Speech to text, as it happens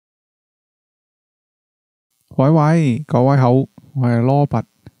各位好，我係老伯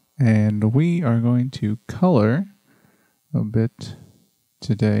and we are going to color a bit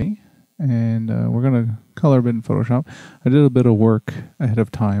today, and we're going to color a bit in Photoshop. I did a bit of work ahead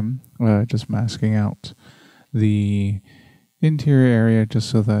of time, just masking out the interior area just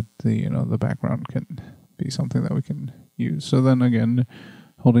so that the background can be something that we can use. So then again,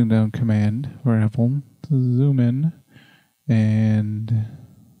 holding down Command for Apple to zoom in, and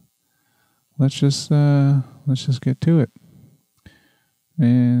let's just get to it.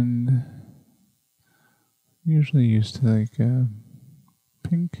 And usually used to like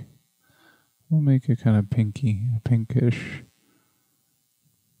pink. We'll make it kind of pinky, pinkish.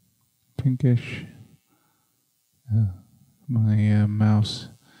 My mouse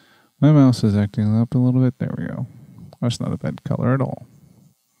is acting up a little bit. There we go. That's not a bad color at all.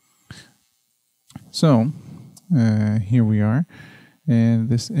 So here we are, and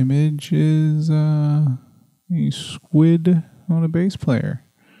this image is a squid on a bass player.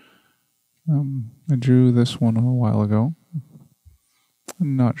 I drew this one a while ago.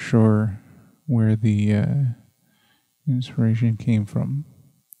 I'm not sure where the inspiration came from.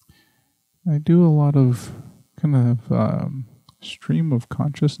 I do a lot of kind of stream of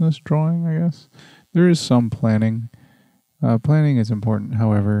consciousness drawing, I guess. There is some planning. Planning is important,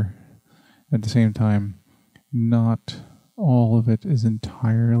 however, at the same time, not all of it is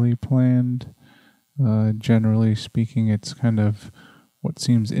entirely planned. Generally speaking, it's kind of what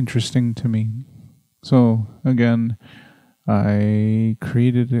seems interesting to me. So again, I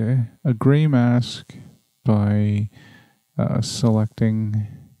created a gray mask by selecting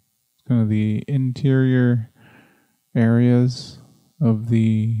kind of the interior areas of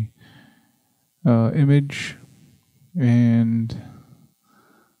the image, and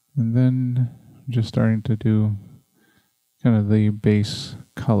then just starting to do kind of the base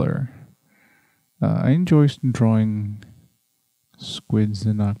color. I enjoy drawing squids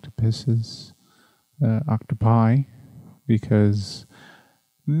and octopuses, octopi, because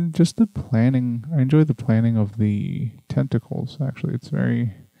just the planning. I enjoy the planning of the tentacles. Actually,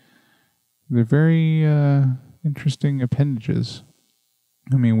 they're very interesting appendages.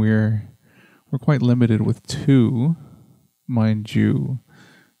 I mean, we're quite limited with two, mind you.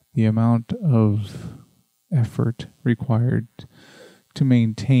 The amount of effort required to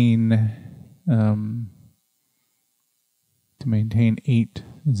maintain 8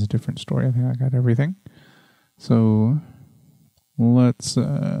 is a different story. I think I got everything. So let's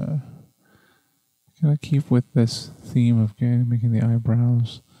kind of keep with this theme of making the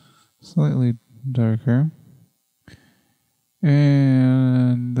eyebrows slightly darker,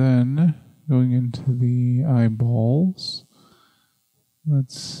 and then going into the eyeballs.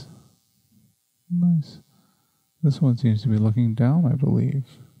 That's nice. This one seems to be looking down, I believe.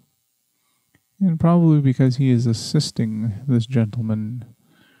 And probably because he is assisting this gentleman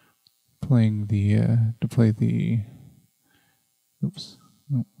playing to play the, oops,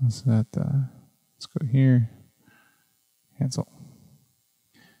 no, that's that, let's go here, cancel.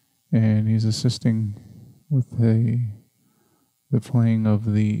 And he's assisting with the playing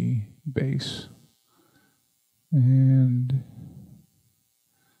of the bass. And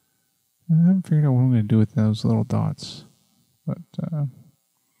I haven't figured out what I'm going to do with those little dots, but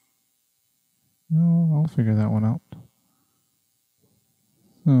I'll figure that one out.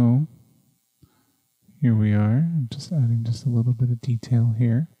 So here we are. I'm just adding just a little bit of detail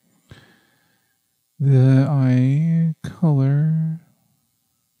here. The eye color,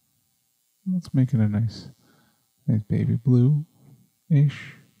 let's make it a nice baby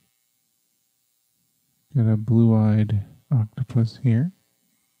blue-ish. Got a blue-eyed octopus here.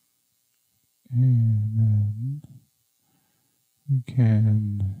 And then we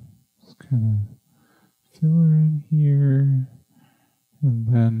can just kind of fill her in here, and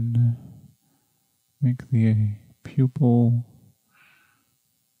then make the pupil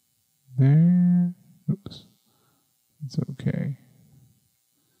there. Oops, it's okay.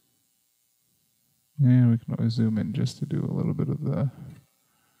 And we can always zoom in just to do a little bit of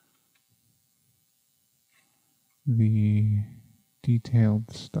the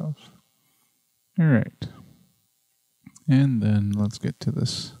detailed stuff. All right, and then let's get to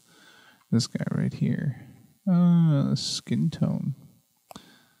this guy right here. Skin tone.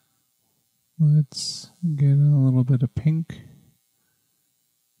 Let's get a little bit of pink,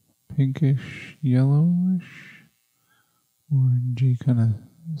 pinkish, yellowish, orangey kind of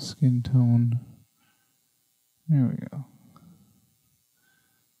skin tone. There we go.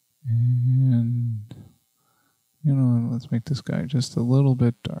 And let's make this guy just a little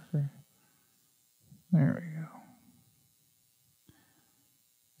bit darker. There we go.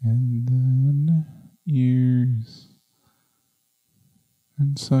 And then ears.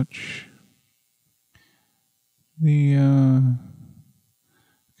 and such. The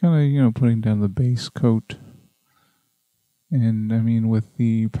kind of, putting down the base coat. And I mean, with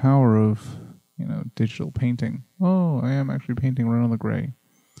the power of, digital painting. Oh, I am actually painting right on the gray.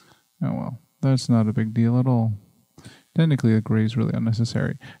 Oh well, that's not a big deal at all. Technically, the gray is really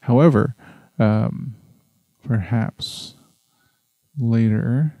unnecessary. However, perhaps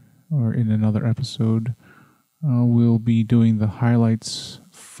later or in another episode, we'll be doing the highlights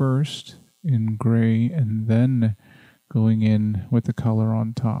first in gray and then going in with the color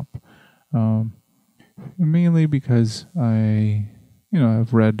on top. Mainly because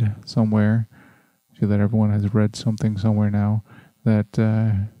I've read somewhere, I feel that everyone has read something somewhere now, that,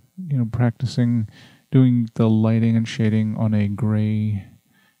 practicing doing the lighting and shading on a gray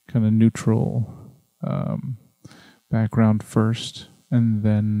kind of neutral background first, and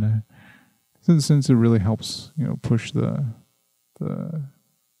then since it really helps, push the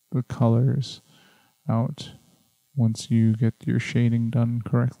colors out once you get your shading done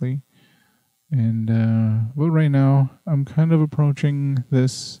correctly. And but right now I'm kind of approaching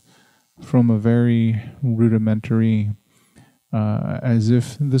this from a very rudimentary, as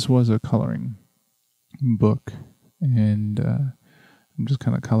if this was a coloring book, and I'm just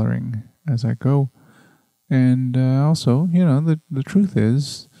kind of coloring as I go. And also, the truth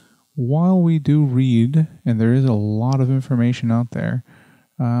is, while we do read, and there is a lot of information out there,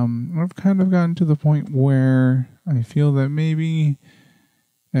 I've kind of gotten to the point where I feel that maybe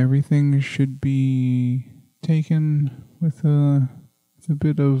everything should be taken with a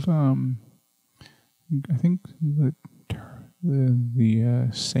bit of, I think the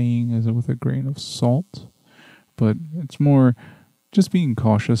saying is with a grain of salt, but it's more just being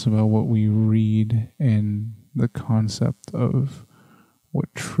cautious about what we read and the concept of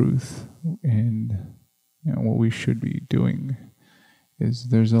what truth and what we should be doing is.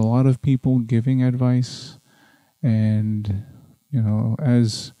 There's a lot of people giving advice, and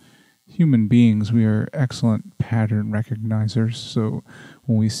as human beings, we are excellent pattern recognizers. So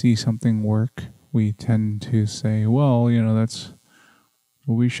when we see something work, we tend to say, well, that's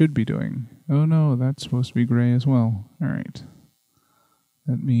what we should be doing. Oh no, that's supposed to be gray as well. All right.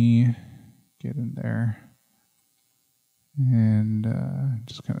 Let me get in there and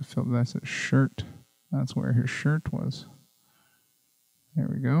just kind of fill. That's a shirt. That's where his shirt was. There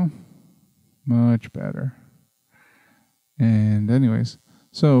we go. Much better. And anyways,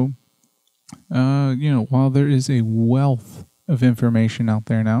 so, while there is a wealth of information out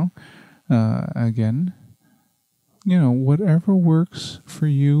there now, again, whatever works for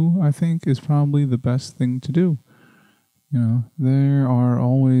you, I think, is probably the best thing to do. There are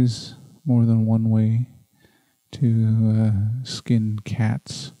always more than one way to skin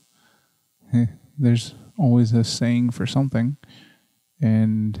cats. There's always a saying for something,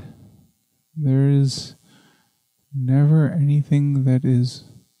 and there is never anything that is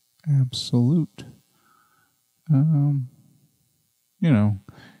absolute.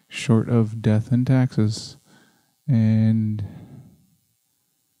 Short of death and taxes. And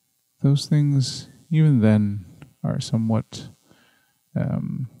those things, even then, are somewhat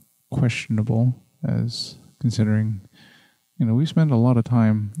questionable, as considering, we spend a lot of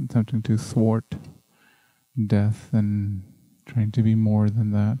time attempting to thwart death and trying to be more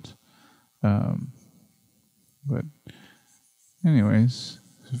than that. But anyways,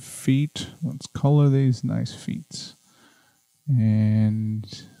 feet. Let's color these nice feet. And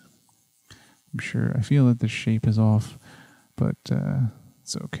I'm sure, I feel that the shape is off, but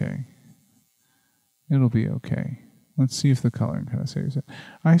it's okay. It'll be okay. Let's see if the coloring kind of saves it.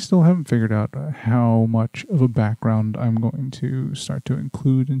 I still haven't figured out how much of a background I'm going to start to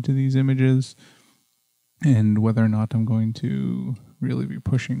include into these images, and whether or not I'm going to really be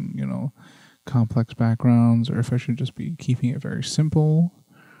pushing, complex backgrounds, or if I should just be keeping it very simple.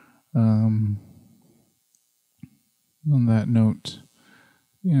 On that note,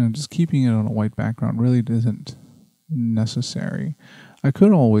 just keeping it on a white background really isn't necessary. I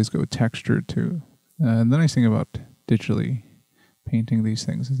could always go textured too. The nice thing about digitally painting these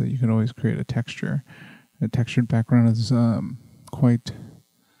things is that you can always create a texture. A textured background is quite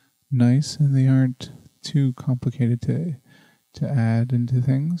nice, and they aren't too complicated to add into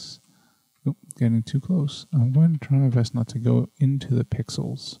things. Oh, getting too close. I'm going to try my best not to go into the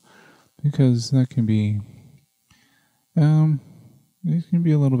pixels, because that can be it can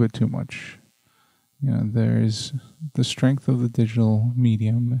be a little bit too much. There's the strength of the digital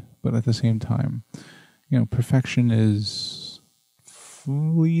medium, but at the same time, perfection is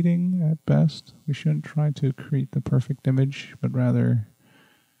fleeting at best. We shouldn't try to create the perfect image, but rather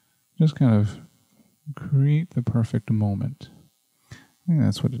just kind of create the perfect moment. think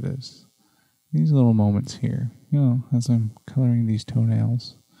that's what it is. These little moments here, as I'm coloring these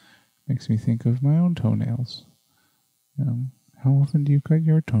toenails, makes me think of my own toenails. How often do you cut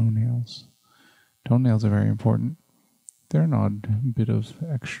your toenails? Toenails are very important. They're an odd bit of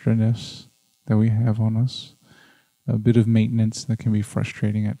extraness that we have on us. A bit of maintenance that can be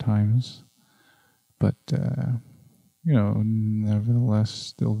frustrating at times. But, nevertheless,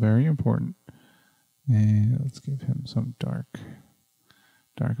 still very important. And let's give him some dark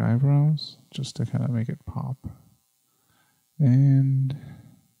eyebrows, just to kind of make it pop. And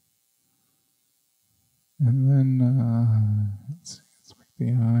then, let's make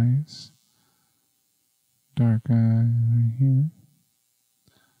the eyes. Dark eye right here.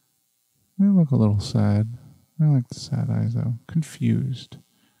 They look a little sad. I like the sad eyes though. Confused.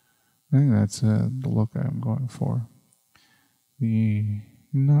 I think that's the look I'm going for. The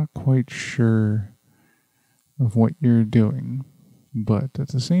not quite sure of what you're doing, but at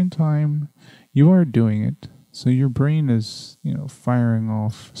the same time, you are doing it. So your brain is, firing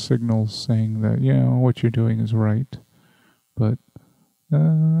off signals saying that, what you're doing is right. But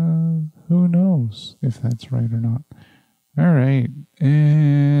who knows if that's right or not. All right,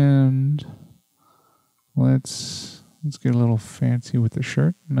 and let's get a little fancy with the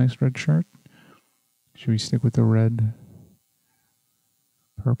shirt. Nice red shirt. Should we stick with the red,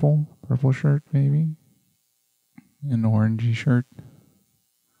 purple shirt maybe? An orangey shirt.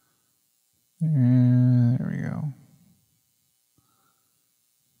 And there we go.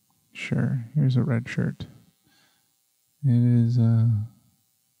 Sure, here's a red shirt. It is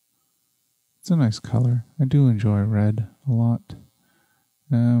it's a nice color. I do enjoy red a lot.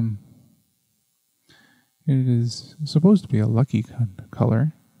 It is supposed to be a lucky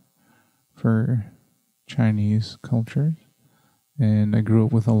color for Chinese culture, and I grew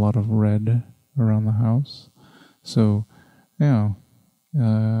up with a lot of red around the house. So,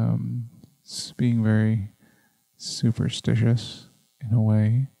 it's being very superstitious in a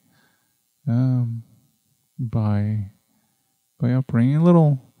way, by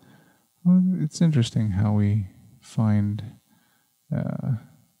upbringing. It's interesting how we find,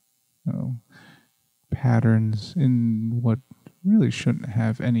 patterns in what really shouldn't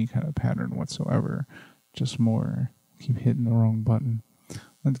have any kind of pattern whatsoever. Just more keep hitting the wrong button.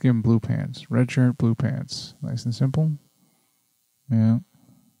 Let's give him blue pants. Red shirt, blue pants. Nice and simple. Yeah.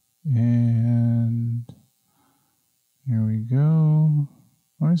 And here we go.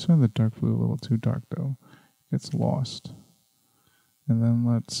 I just find the dark blue a little too dark though. It gets lost. And then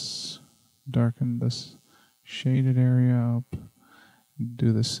let's darken this shaded area up.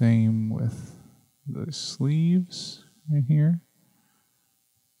 Do the same with the sleeves right here.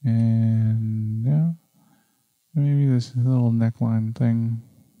 And maybe this little neckline thing.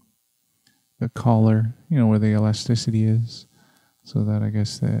 The collar, where the elasticity is, so that I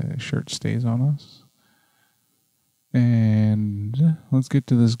guess the shirt stays on us. And let's get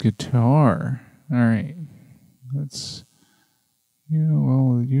to this guitar. All right.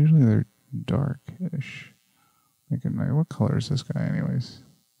 Usually they're darkish. What color is this guy anyways?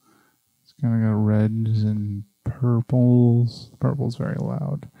 It's kind of got reds and purples. Purple's very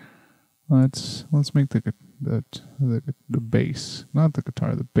loud. Let's make the bass, not the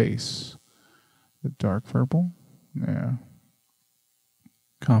guitar, the bass. The dark purple. Yeah.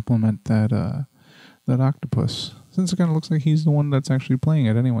 Complement that octopus. Since it kind of looks like he's the one that's actually playing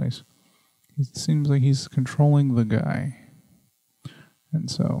it anyways. It seems like he's controlling the guy. And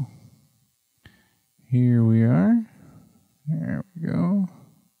so, here we are. There we go.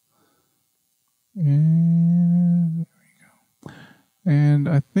 And there we go. And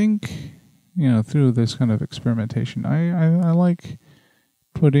I think, through this kind of experimentation, I like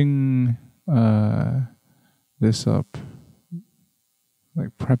putting this up,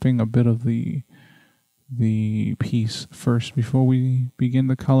 like prepping a bit of the piece first before we begin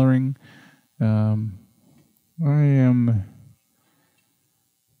the coloring. I am,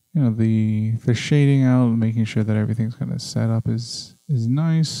 the shading out, making sure that everything's kind of set up is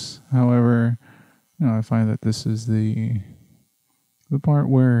nice. However, I find that this is the part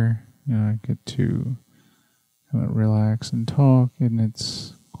where I get to kind of relax and talk, and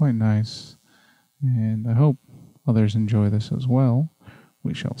it's quite nice. And I hope others enjoy this as well.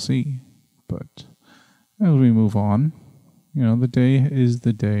 We shall see. But as we move on, the day is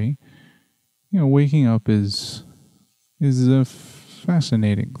the day. Waking up is a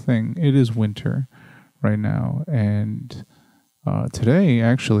fascinating thing. It is winter right now, and today,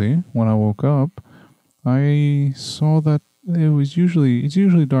 actually, when I woke up, I saw that it's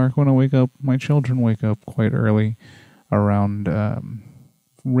usually dark when I wake up. My children wake up quite early, around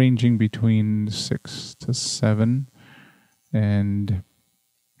ranging between 6 to 7, and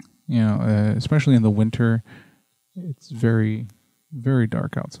especially in the winter, it's very, very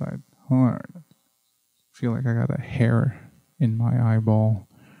dark outside. Hold on. I feel like I got a hair in my eyeball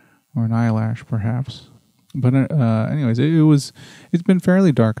or an eyelash, perhaps. But anyways, it's been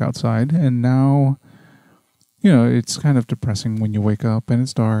fairly dark outside, and now, it's kind of depressing when you wake up and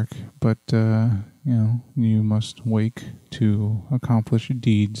it's dark, but, you must wake to accomplish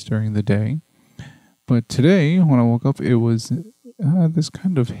deeds during the day. But today, when I woke up, it was this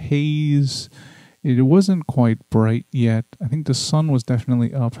kind of haze. It wasn't quite bright yet. I think the sun was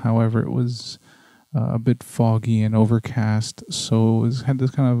definitely up. However, it was a bit foggy and overcast, so it had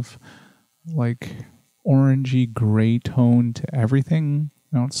this kind of like orangey gray tone to everything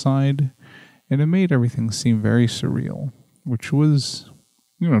outside, and it made everything seem very surreal, which was,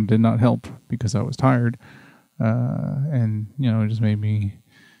 did not help because I was tired, and it just made me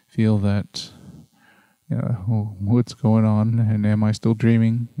feel that, what's going on, and am I still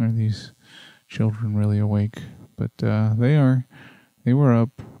dreaming? Are these children really awake? But they were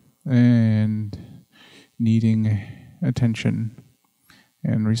up and needing attention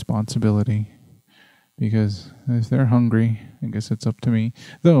and responsibility, because if they're hungry, I guess it's up to me.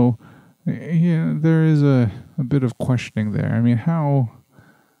 Though, there is a bit of questioning there. I mean, how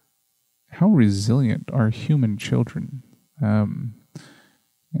resilient are human children?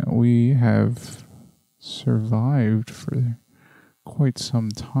 We have survived for quite some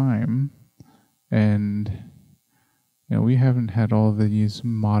time, and we haven't had all of these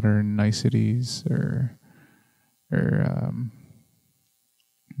modern niceties or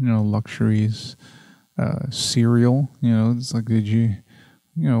luxuries. Cereal, it's like,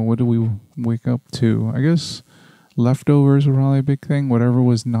 what do we wake up to? I guess leftovers were probably a big thing. Whatever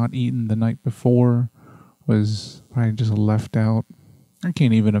was not eaten the night before was probably just left out. I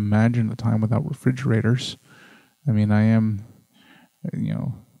can't even imagine a time without refrigerators. I mean, I am,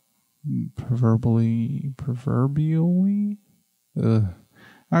 proverbially, I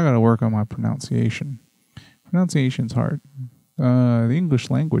gotta work on my pronunciation. Pronunciation's hard. The English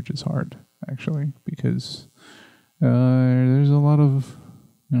language is hard, actually, because there's a lot of,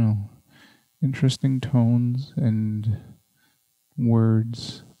 interesting tones and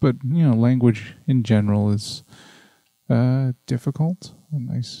words. But, language in general is difficult. A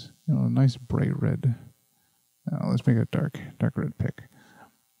nice bright red. Let's make a dark red pick.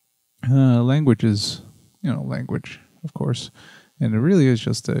 Language is, language, of course. And it really is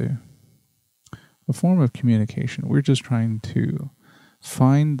just a form of communication. We're just trying to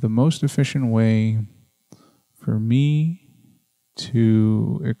find the most efficient way for me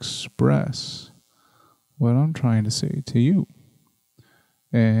to express what I'm trying to say to you.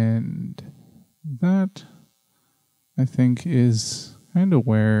 And that, I think, is kind of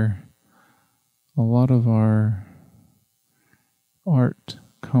where a lot of our art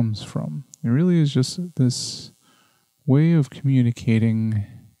comes from. It really is just this way of communicating,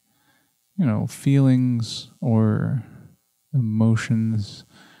 feelings or emotions.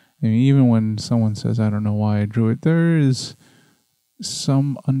 I mean, even when someone says, I don't know why I drew it, there is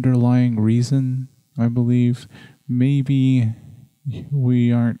some underlying reason, I believe. Maybe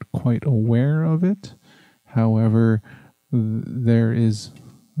we aren't quite aware of it. However, there is,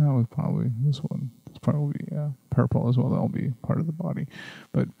 that was probably this one. It's probably purple as well. That'll be part of the body.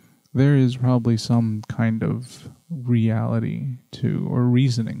 But there is probably some kind of reality to, or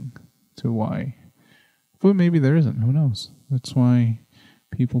reasoning to why. But maybe there isn't. Who knows? That's why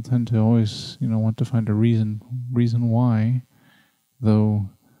people tend to always, want to find a reason why. Though,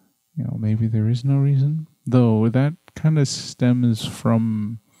 maybe there is no reason. Though that kind of stems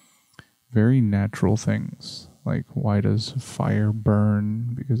from very natural things. Like, why does fire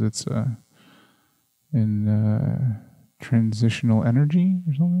burn? Because it's in transitional energy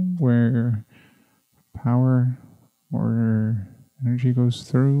or something, where power or energy goes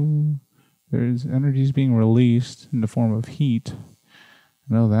through. There's energies being released in the form of heat.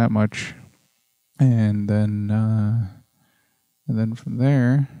 I know that much. And then from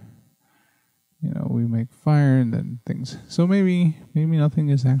there, we make fire and then things. So maybe nothing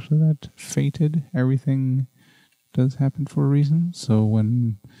is actually that fated. Everything does happen for a reason. So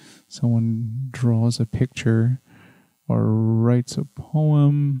when someone draws a picture or writes a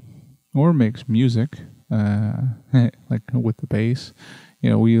poem or makes music, like with the bass,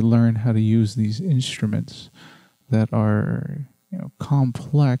 we learn how to use these instruments that are,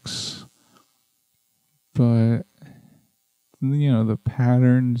 complex, but, the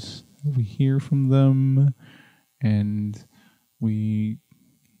patterns we hear from them, and we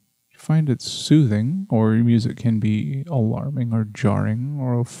find it soothing, or music can be alarming or jarring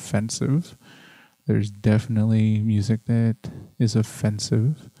or offensive. There's definitely music that is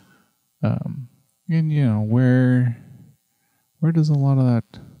offensive, And you know, where does a lot of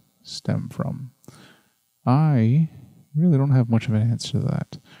that stem from? I really don't have much of an answer to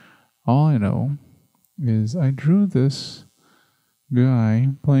that. All I know is I drew this guy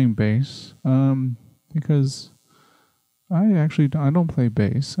playing bass because I don't play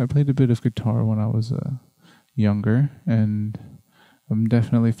bass. I played a bit of guitar when I was younger, and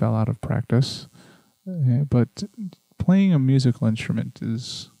definitely fell out of practice. But playing a musical instrument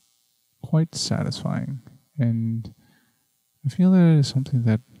is quite satisfying, and I feel that it is something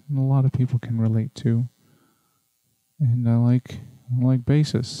that a lot of people can relate to. And I like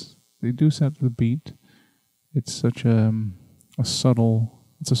bassists. They do set the beat. It's such a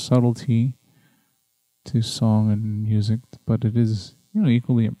subtlety to song and music, but it is, you know,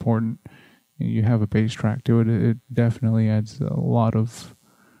 equally important. You have a bass track to it. It definitely adds a lot of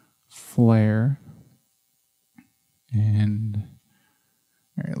flair. And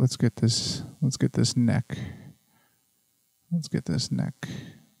all right, let's get this neck. Let's get this neck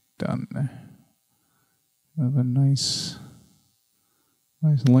done. Have a nice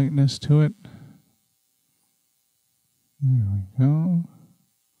lightness to it. There we go.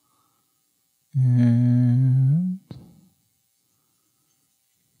 And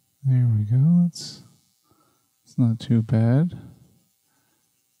there we go. It's not too bad.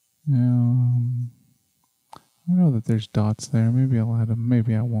 Now, I know that there's dots there. Maybe I'll add them.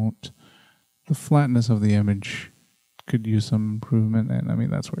 Maybe I won't. The flatness of the image could use some improvement, and I mean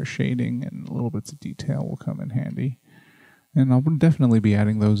that's where shading and little bits of detail will come in handy. And I'll definitely be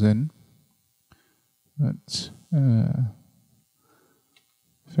adding those in. But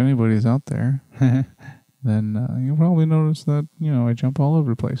if anybody's out there, then you'll probably notice that, you know, I jump all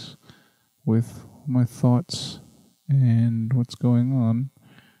over the place with my thoughts and what's going on.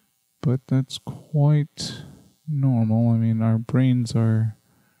 But that's quite normal. I mean, our brains are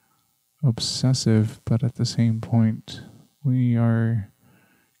obsessive, but at the same point, we are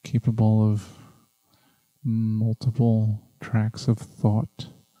capable of multiple tracks of thought.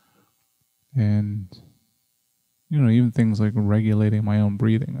 And, you know, even things like regulating my own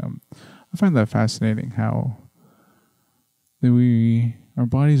breathing. I find that fascinating how our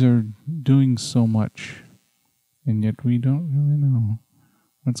bodies are doing so much, and yet we don't really know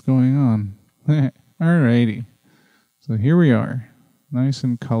what's going on. Alrighty. So here we are, nice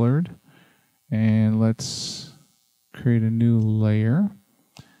and colored. And let's create a new layer.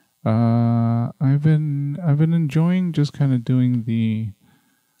 I've been enjoying just kind of doing the.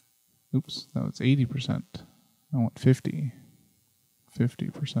 Oops, that was 80%. I want 50%,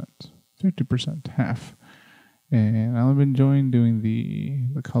 50%, half. And I've been enjoying doing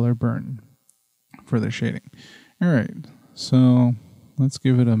the color burn for the shading. All right, so let's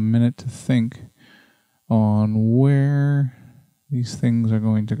give it a minute to think on where these things are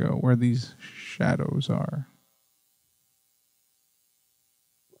going to go, where these shadows are.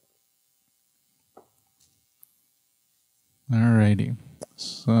 Alrighty,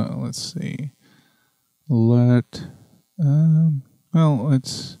 so let's see.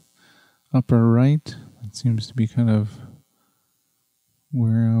 It's upper right. It seems to be kind of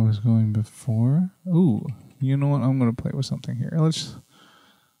where I was going before. Ooh, you know what? I'm going to play with something here. Let's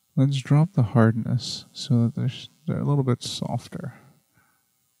drop the hardness so that they're a little bit softer.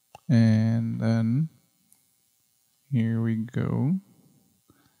 And then here we go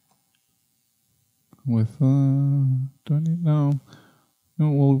with do I need no,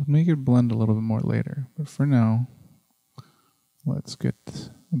 we'll make it blend a little bit more later, but for now let's get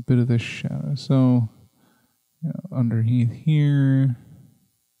a bit of this shadow. So, you know, underneath here,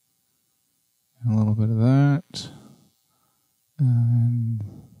 a little bit of that, and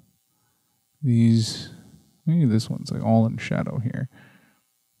maybe this one's like all in shadow here.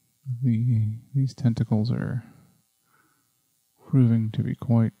 These tentacles are proving to be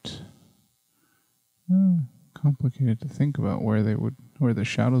quite complicated to think about where the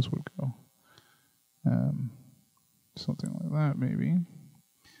shadows would go. Something like that maybe.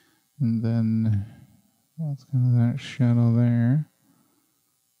 And then that's kind of that shadow there.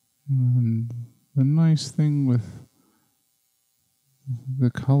 And the nice thing with the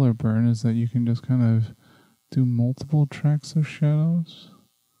color burn is that you can just kind of do multiple tracks of shadows.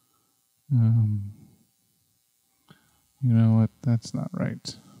 You know what? That's not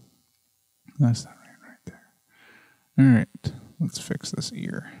right. That's not right there. All right, let's fix this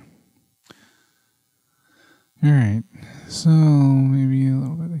ear. All right, so maybe a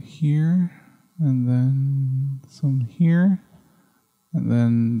little bit of here, and then some here, and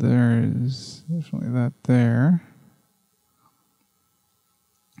then there is definitely that there.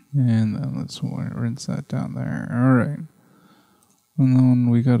 And then let's rinse that down there. All right. And then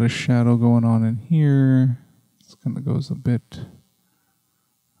we got a shadow going on in here. This kind of goes a bit.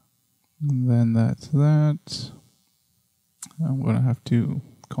 And then that's that. I'm going to have to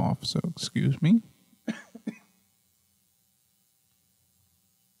cough, so excuse me.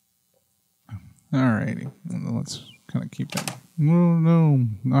 Alrighty, and then let's kind of keep that. No,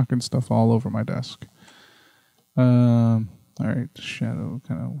 knocking stuff all over my desk. Alright, shadow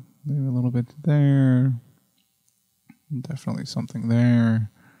kind of maybe a little bit there. Definitely something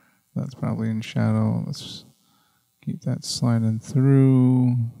there. That's probably in shadow. Let's keep that sliding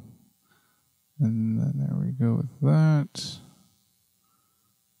through. And then there we go with that.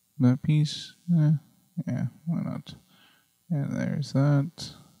 That piece, yeah, why not? And there's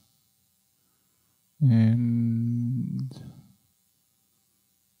that. And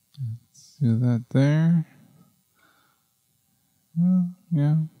let's do that there.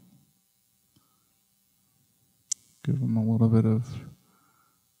 Yeah. Give them a little bit of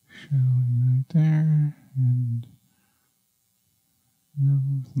shadowing right there, and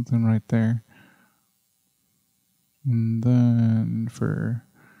something right there. And then for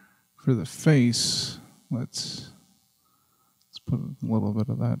the face, let's put a little bit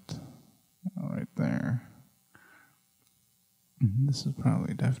of that right there. This is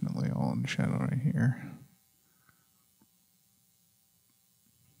probably definitely all in shadow right here.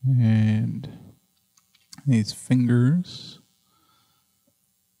 And these fingers.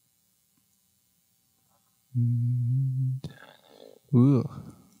 Ugh.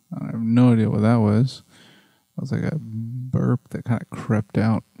 I have no idea what that was. That was like a burp that kind of crept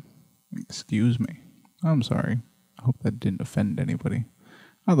out. Excuse me. I'm sorry. I hope that didn't offend anybody.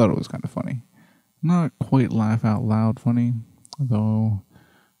 I thought it was kind of funny. Not quite laugh out loud funny, though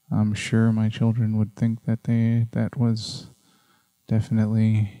I'm sure my children would think that that was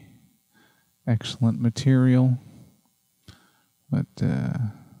definitely excellent material. But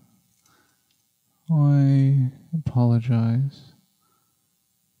I apologize.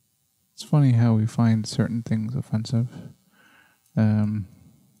 It's funny how we find certain things offensive. I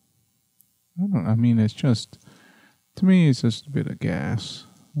mean, it's just, to me, it's just a bit of gas.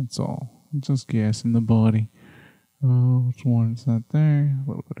 That's all. It's just gas in the body. Oh, which one's that there? A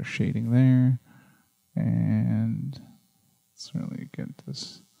little bit of shading there. And let's really get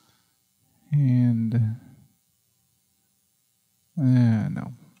this hand.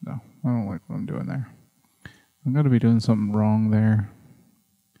 No, I don't like what I'm doing there. I'm going to be doing something wrong there.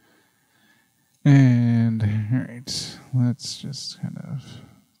 And, alright, let's just kind of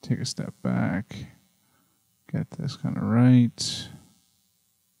take a step back. Get this kind of right.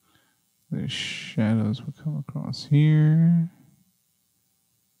 The shadows will come across here.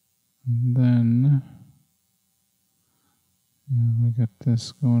 And then we got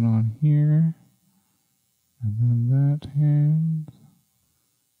this going on here. And then that hand.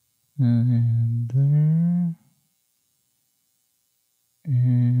 And there.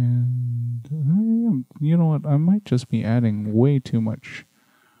 And you know what? I might just be adding way too much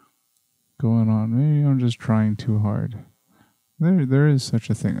going on. Maybe I'm just trying too hard. There is such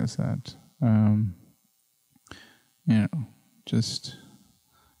a thing as that. Just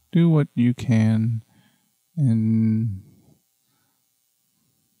do what you can, and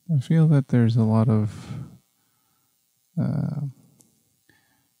I feel that there's a lot of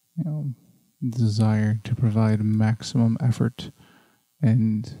desire to provide maximum effort,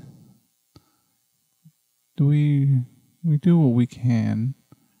 and we do what we can.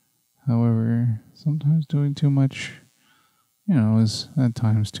 However, sometimes doing too much, is at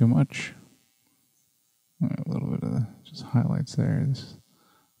times too much. A little bit of just highlights there. This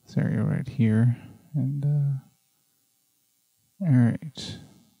area right here, and all right.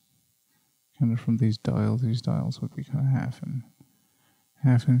 Kind of from these dials. These dials would be kind of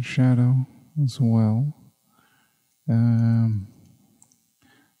half in shadow as well. There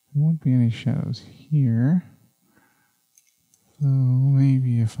won't be any shadows here. So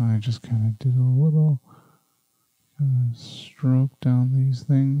maybe if I just kind of did a little stroke down these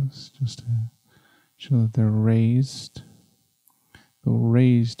things just to show that they're raised. The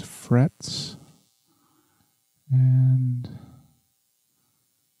raised frets. And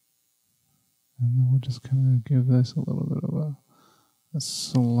then we'll just kind of give this a little bit of a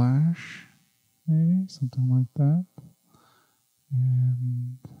slash, maybe, something like that.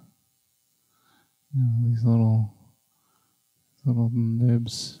 And these little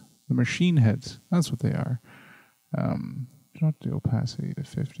nibs, the machine heads, that's what they are. Drop the opacity to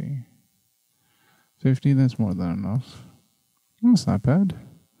 50. 50, that's more than enough. That's not bad.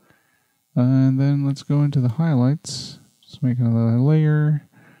 And then let's go into the highlights. Just make another layer.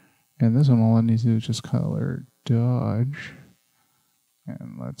 And this one, all I need to do is just color dodge.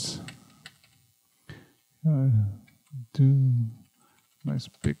 And let's do nice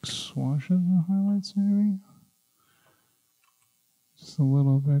big swashes of highlights, maybe. Just a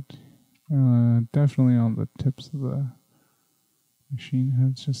little bit. Definitely on the tips of the machine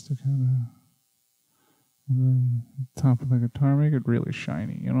heads, just to kind of, and then the top of the guitar, make it really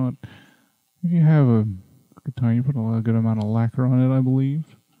shiny. You know what? If you have a guitar, you put a good amount of lacquer on it, I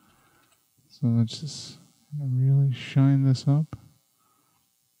believe. So let's just really shine this up.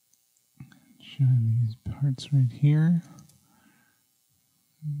 Shine these parts right here.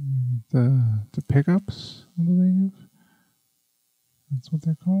 The pickups, I believe. That's what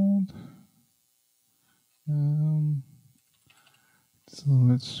they're called. It's a little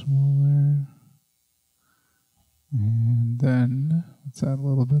bit smaller. And then let's add a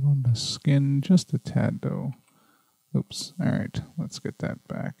little bit on the skin, just a tad though. Oops. All right, let's get that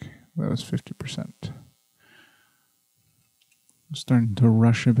back. That was 50%. I'm starting to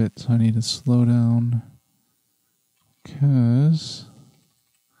rush a bit, so I need to slow down. Because,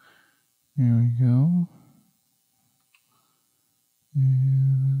 here we go.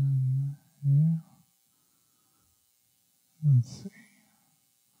 And, yeah. Let's see.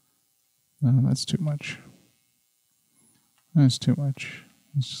 No, that's too much. That's too much.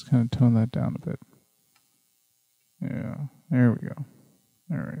 Let's just kind of tone that down a bit. Yeah, there we go.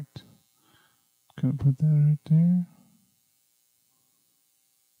 All right. Gonna put that right there.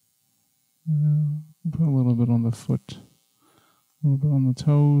 Put a little bit on the foot, a little bit on the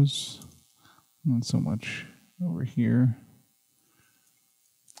toes, not so much over here.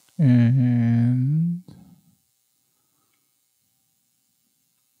 And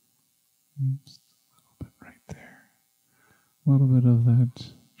just a little bit right there. A little bit of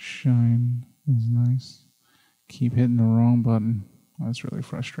that shine is nice. Keep hitting the wrong button. That's really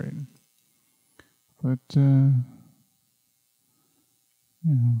frustrating. But, you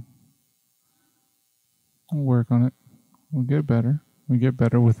know, we'll work on it. We'll get better. We get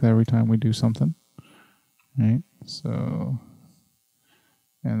better with every time we do something. Right? So,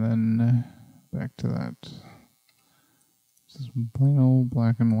 and then back to that. Just plain old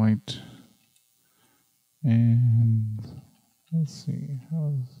black and white. And let's see.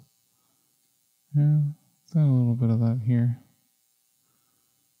 Yeah, let's add a little bit of that here.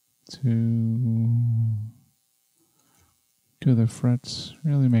 To the frets,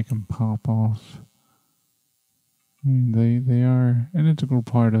 really make them pop off. I mean, they are an integral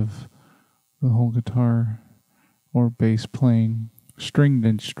part of the whole guitar or bass playing. Stringed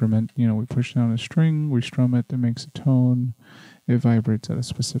instrument, you know, we push down a string, we strum it, it makes a tone, it vibrates at a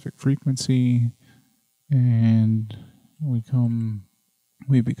specific frequency, and we become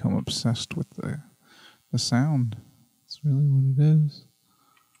obsessed with the sound. That's really what it is.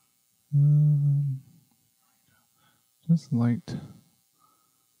 Just light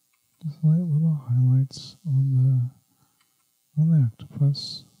little highlights on the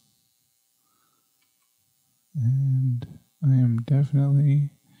octopus. And I am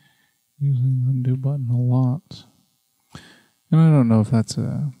definitely using the undo button a lot. And I don't know if it's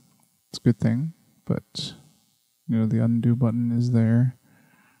a good thing, but you know, the undo button is there.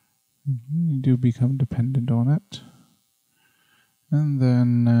 You do become dependent on it. And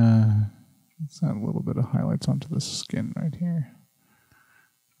then let's add a little bit of highlights onto the skin right here.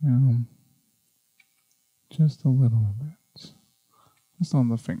 Just a little bit. Just on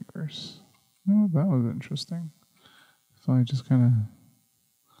the fingers. Oh, that was interesting. So I just kind of,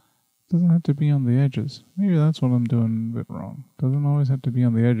 doesn't have to be on the edges. Maybe that's what I'm doing a bit wrong. Doesn't always have to be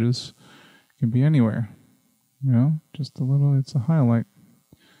on the edges. It can be anywhere. You know, just a little, it's a highlight.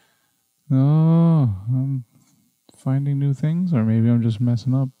 Oh, I'm finding new things, or maybe I'm just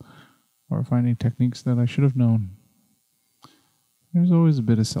messing up, or finding techniques that I should have known. There's always a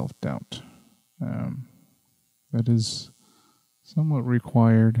bit of self-doubt. That is somewhat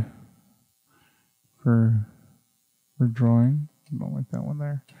required for drawing. I don't like that one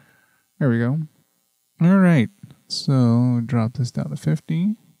there. There we go. All right, so drop this down to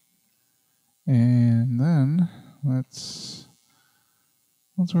 50, and then let's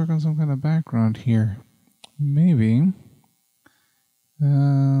work on some kind of background here. Maybe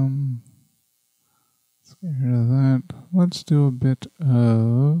let's get rid of that. Let's do a bit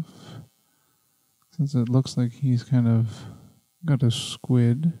of, since it looks like he's kind of got a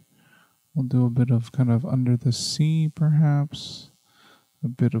squid, we'll do a bit of kind of under the sea, perhaps. A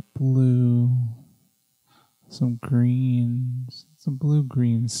bit of blue. Some greens. Some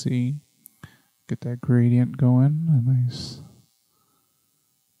blue-green sea. Get that gradient going. Nice.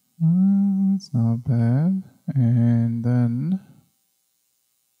 That's not bad. And then,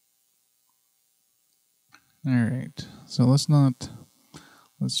 alright. So let's not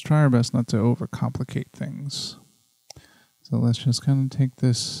let's try our best not to overcomplicate things. So let's just kind of take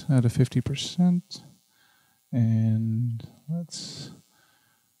this at a 50%, and let's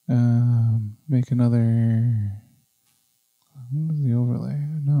make another. What is the overlay?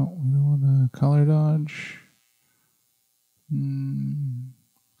 No, we don't want to color dodge.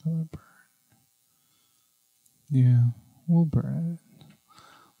 Color burn. Yeah, we'll burn it.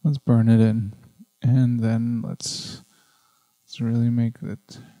 Let's burn it in, and then let's really make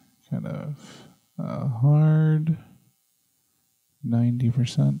it kind of hard.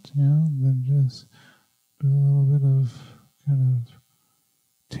 90%, yeah. Then just do a little bit of kind of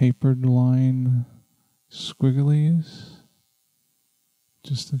tapered line squigglies,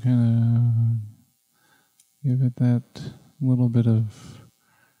 just to kind of give it that little bit of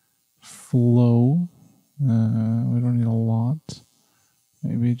flow. We don't need a lot.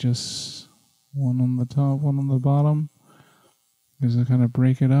 Maybe just one on the top, one on the bottom. Just to kind of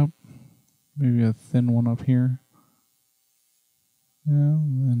break it up. Maybe a thin one up here. Yeah,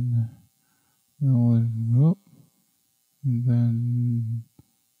 and then and then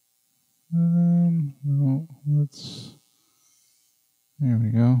no, let's. There we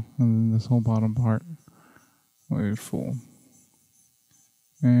go. And then this whole bottom part will be full.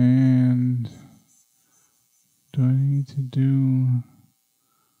 And do I need to do?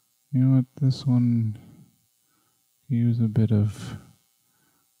 You know what? This one could use a little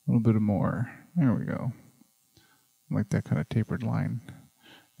bit more. There we go. Like that kind of tapered line.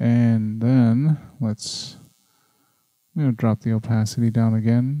 And then let's drop the opacity down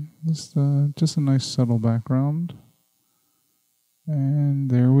again. Just a nice subtle background. And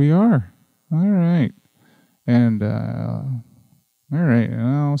there we are. All right. And all right.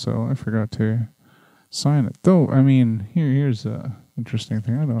 And also I forgot to sign it. Though, I mean, here's a interesting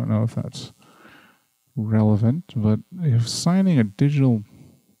thing. I don't know if that's relevant, but if signing a digital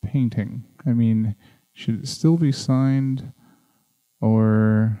painting, I mean, should it still be signed,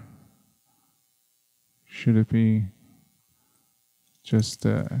 or should it be just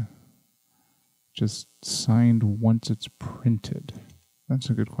signed once it's printed? That's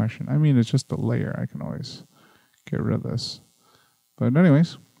a good question. I mean, it's just a layer. I can always get rid of this. But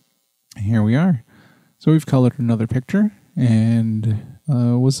anyways, here we are. So we've colored another picture, and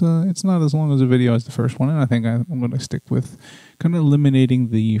it's not as long as a video as the first one, and I think I'm going to stick with kind of eliminating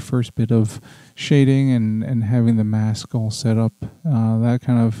the first bit of shading and having the mask all set up. That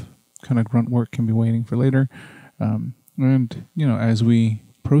kind of grunt work can be waiting for later. And as we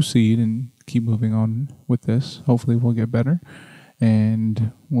proceed and keep moving on with this, hopefully we'll get better,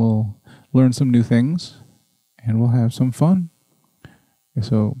 and we'll learn some new things, and we'll have some fun.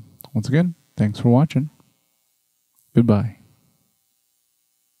 So once again, thanks for watching. Goodbye.